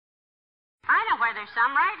I know where there's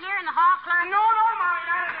some, right here in the hall clerk. No, Molly,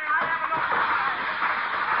 not in there. I'll have a look.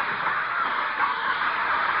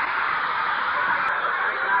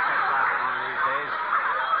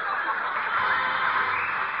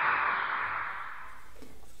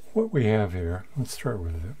 What we have here, let's start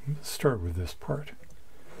with it. Let's start with this part.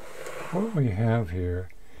 What we have here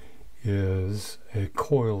is a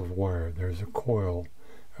coil of wire. There's a coil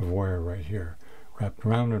of wire right here, wrapped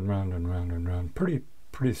round and round and round and round. Pretty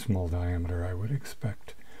small diameter, I would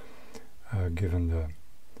expect, given the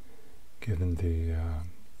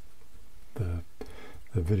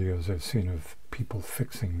videos I've seen of people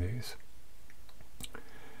fixing these.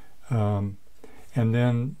 And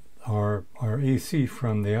then our AC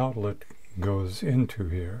from the outlet goes into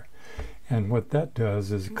here, and what that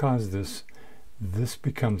does is cause this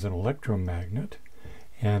becomes an electromagnet,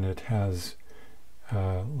 and it has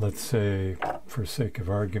let's say, for sake of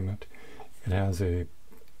argument, it has at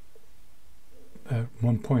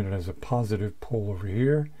one point it has a positive pole over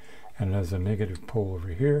here and it has a negative pole over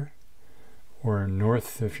here, or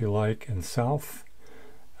north if you like and south,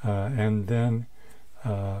 and then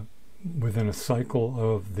within a cycle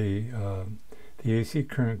of the AC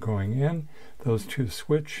current going in, those two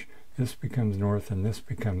switch. This becomes north and this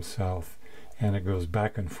becomes south, and it goes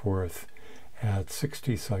back and forth at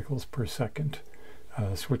 60 cycles per second,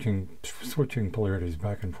 switching polarities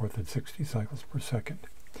back and forth at 60 cycles per second.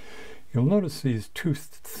 You'll notice these two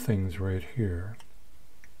things right here.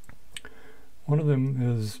 One of them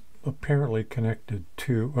is apparently connected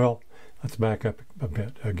to, well, let's back up a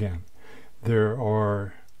bit again. There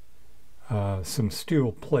are some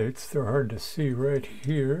steel plates. They're hard to see right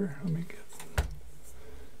here. Let me get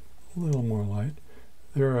a little more light.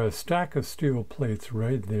 There are a stack of steel plates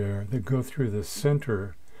right there that go through the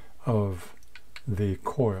center of the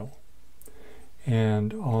coil.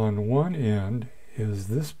 And on one end is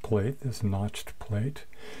this plate, this notched plate,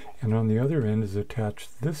 and on the other end is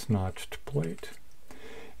attached this notched plate.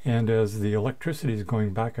 And as the electricity is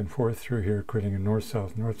going back and forth through here, creating a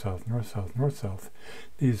north-south, north-south, north-south, north-south,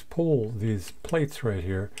 these plates right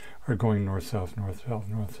here are going north-south, north-south,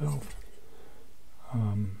 north-south.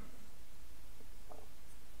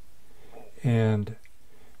 And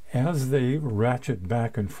as they ratchet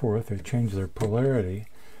back and forth, they change their polarity.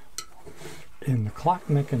 In the clock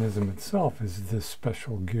mechanism itself is this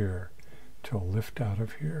special gear to lift out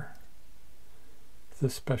of here.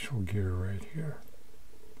 This special gear right here.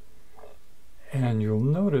 And you'll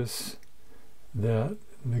notice that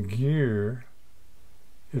the gear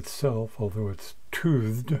itself, although it's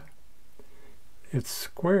toothed, it's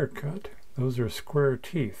square cut. Those are square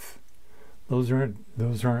teeth. Those aren't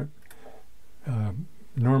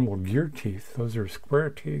normal gear teeth. Those are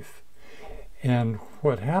square teeth. And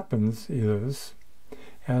what happens is,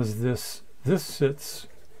 as this sits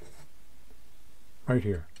right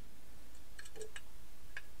here,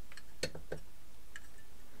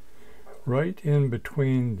 right in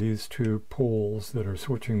between these two poles that are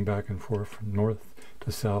switching back and forth from north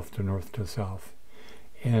to south to north to south.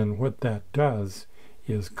 And what that does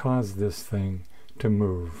is cause this thing to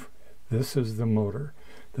move. This is the motor.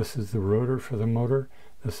 This is the rotor for the motor.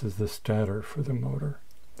 This is the stator for the motor.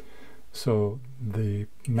 So the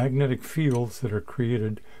magnetic fields that are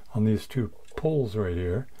created on these two poles right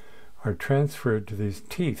here are transferred to these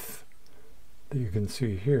teeth that you can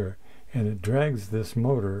see here, and it drags this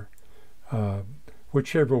motor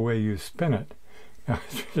whichever way you spin it.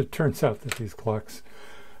 It turns out that these clocks,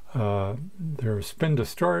 they're spin to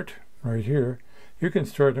start right here. You can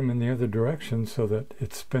start them in the other direction so that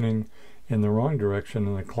it's spinning in the wrong direction,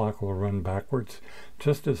 and the clock will run backwards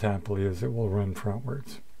just as happily as it will run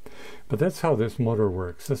frontwards. But that's how this motor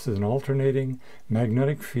works. This is an alternating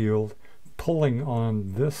magnetic field pulling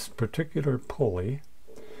on this particular pulley,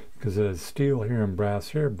 because it has steel here and brass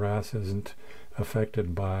here. Brass isn't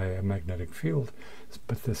affected by a magnetic field,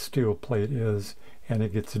 but this steel plate is, and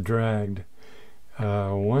it gets dragged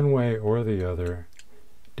one way or the other,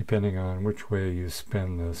 depending on which way you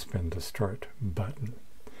spin the spin to start button.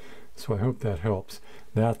 So I hope that helps.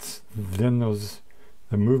 That's then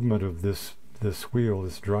the movement of this wheel,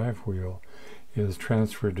 this drive wheel, is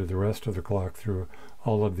transferred to the rest of the clock through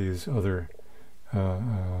all of these other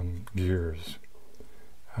gears.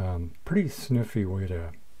 Pretty sniffy way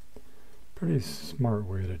pretty smart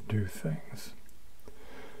way to do things.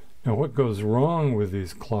 Now, what goes wrong with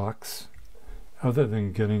these clocks, other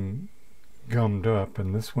than getting gummed up,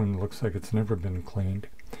 and this one looks like it's never been cleaned,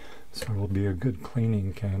 so it'll be a good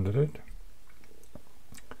cleaning candidate.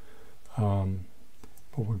 But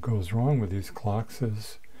what goes wrong with these clocks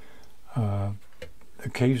is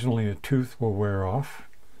occasionally a tooth will wear off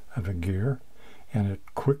of a gear, and at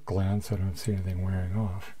quick glance I don't see anything wearing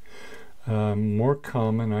off. More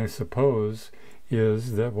common, I suppose,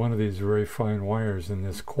 is that one of these very fine wires in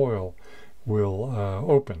this coil will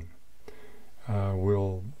open,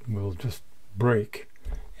 will just break,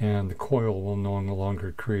 and the coil will no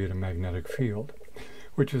longer create a magnetic field,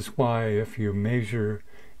 which is why if you measure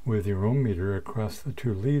with your ohm meter across the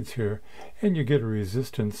two leads here and you get a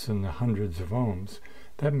resistance in the hundreds of ohms,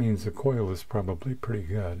 that means the coil is probably pretty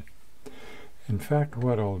good. In fact,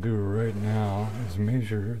 what I'll do right now is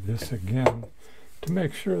measure this again to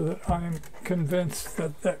make sure that I'm convinced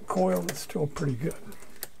that that coil is still pretty good.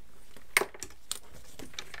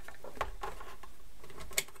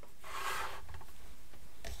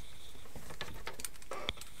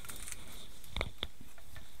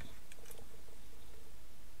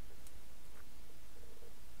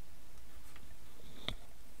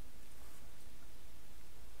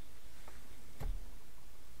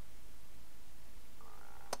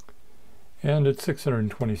 And it's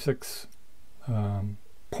 626,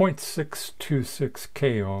 0.626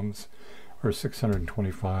 k ohms, or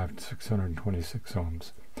 625 to 626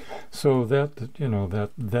 ohms. So that, you know,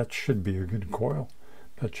 that should be a good coil.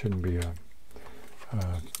 That shouldn't be a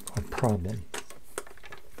problem.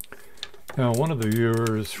 Now, one of the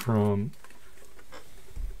viewers from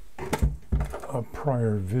a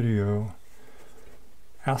prior video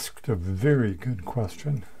asked a very good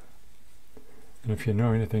question. And if you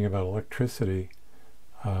know anything about electricity,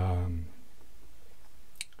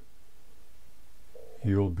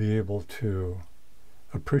 you'll be able to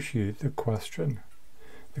appreciate the question.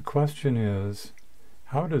 The question is,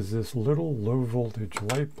 how does this little low voltage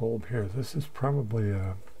light bulb here, this is probably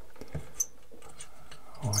a,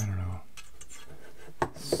 I don't know,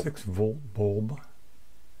 6-volt bulb.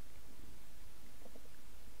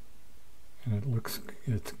 And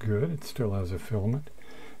it's good, it still has a filament.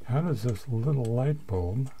 How does this little light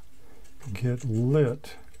bulb get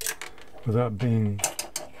lit without being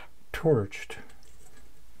torched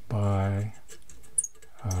by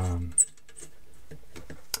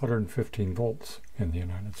 115 volts in the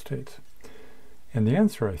United States? And the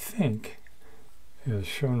answer, I think, is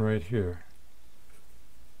shown right here.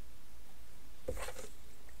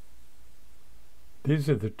 These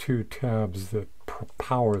are the two tabs that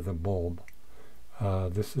power the bulb.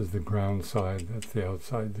 This is the ground side, that's the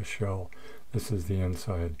outside the shell. This is the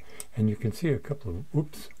inside. And you can see a couple of,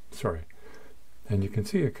 and you can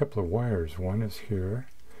see a couple of wires. One is here,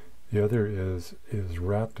 the other is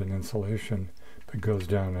wrapped in insulation that goes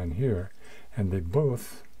down in here. And they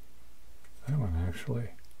both, that one actually,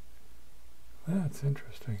 that's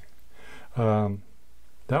interesting.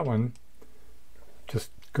 That one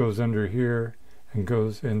just goes under here and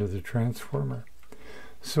goes into the transformer.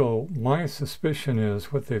 So my suspicion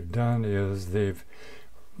is what they've done is they've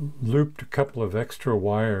looped a couple of extra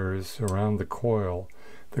wires around the coil.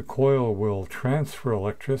 The coil will transfer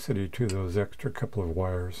electricity to those extra couple of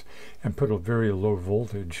wires and put a very low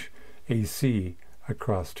voltage AC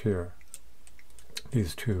across here.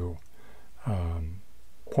 These two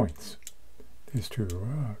points, these two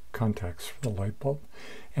contacts for the light bulb.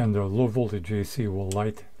 And the low voltage AC will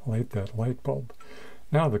light that light bulb.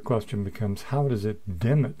 Now the question becomes, how does it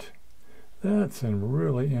dim it? That's a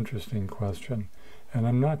really interesting question, and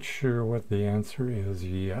I'm not sure what the answer is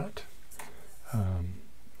yet. I'm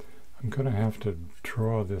going to have to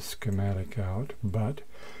draw this schematic out, but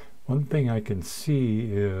one thing I can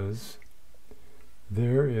see is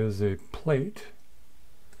there is a plate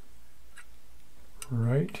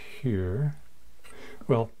right here.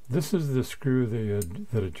 Well, this is the screw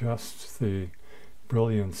that adjusts the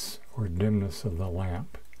brilliance or dimness of the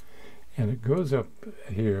lamp, and it goes up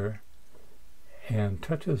here and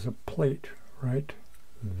touches a plate right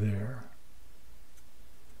there.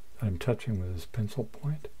 I'm touching with this pencil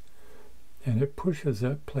point, and it pushes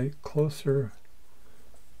that plate closer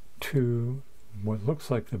to what looks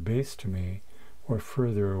like the base to me, or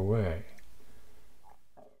further away.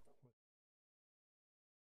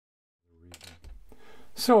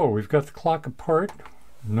 So we've got the clock apart,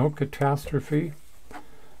 no catastrophe.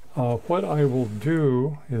 What I will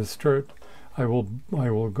do is I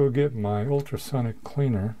will go get my ultrasonic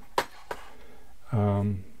cleaner.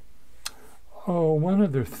 One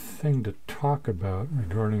other thing to talk about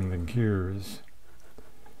regarding the gears,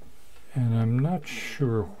 and I'm not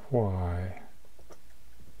sure why,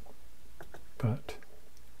 but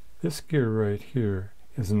this gear right here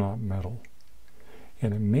is not metal,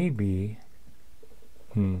 and it may be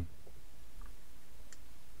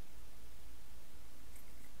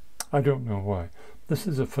I don't know why. This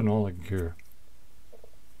is a phenolic gear.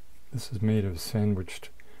 This is made of sandwiched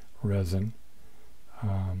resin.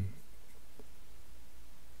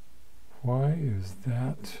 Why is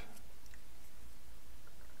that?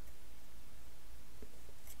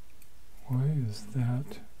 Why is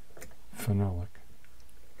that phenolic?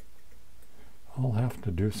 I'll have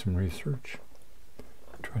to do some research,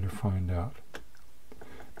 try to find out.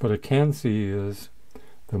 What I can see is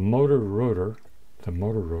the motor rotor,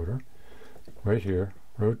 right here,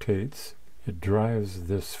 rotates. It drives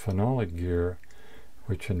this phenolic gear,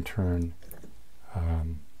 which in turn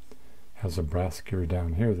has a brass gear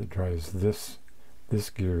down here that drives this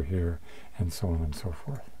gear here, and so on and so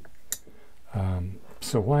forth.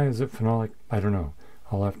 So why is it phenolic? I don't know.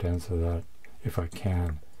 I'll have to answer that if I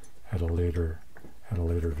can at a later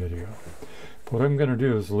video. But what I'm going to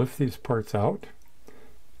do is lift these parts out,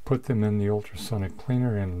 put them in the ultrasonic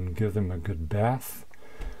cleaner, and give them a good bath.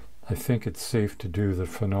 I think it's safe to do the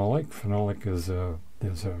phenolic. Phenolic is a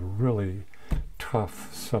really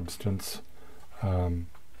tough substance,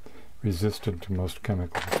 resistant to most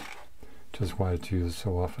chemicals, which is why it's used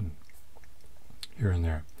so often here and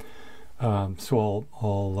there. So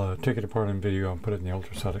I'll take it apart in video and put it in the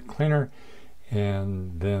ultrasonic cleaner,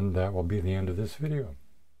 and then that will be the end of this video.